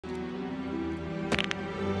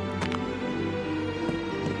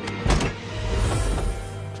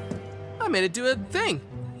made it do a thing.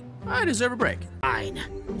 I deserve a break. Fine.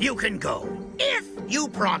 You can go. If you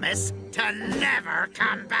promise to never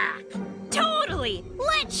come back. Totally!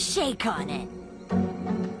 Let's shake on it.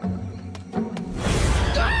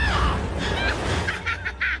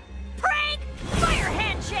 Prank! Fire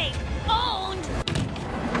handshake! Owned!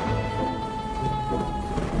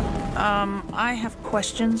 I have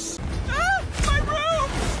questions. My room!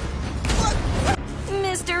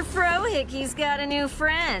 Mr. Frohicky's got a new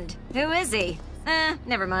friend. Who is he?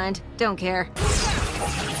 Never mind. Don't care.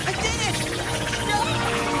 I did it!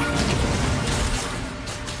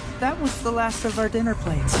 That was the last of our dinner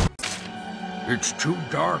plates. It's too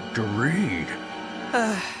dark to read.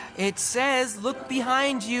 It says, look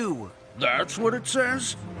behind you. That's what it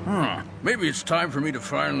says? Maybe it's time for me to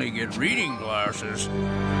finally get reading glasses.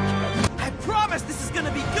 I promise this is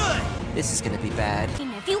gonna be good. This is gonna be bad.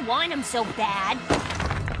 If you want him so bad.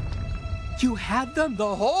 You had them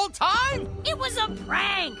the whole time? It was a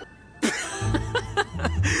prank!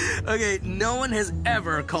 Okay, no one has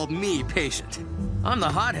ever called me patient. I'm the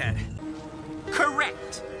hothead.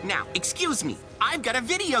 Correct. Now, excuse me. I've got a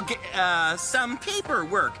video some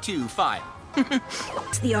paperwork to file.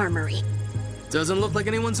 It's the armory. Doesn't look like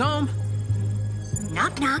anyone's home.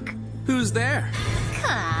 Knock, knock. Who's there?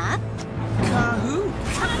 Cup. Who?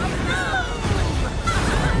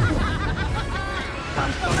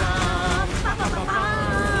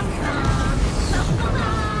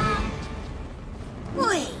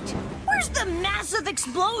 Wait, where's the massive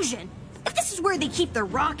explosion? If this is where they keep the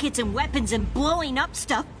rockets and weapons and blowing up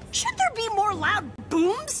stuff, should there be more loud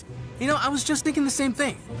booms? You know, I was just thinking the same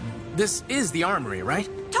thing. This is the armory, right?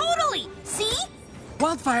 Totally! See?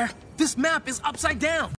 Wildfire, this map is upside down.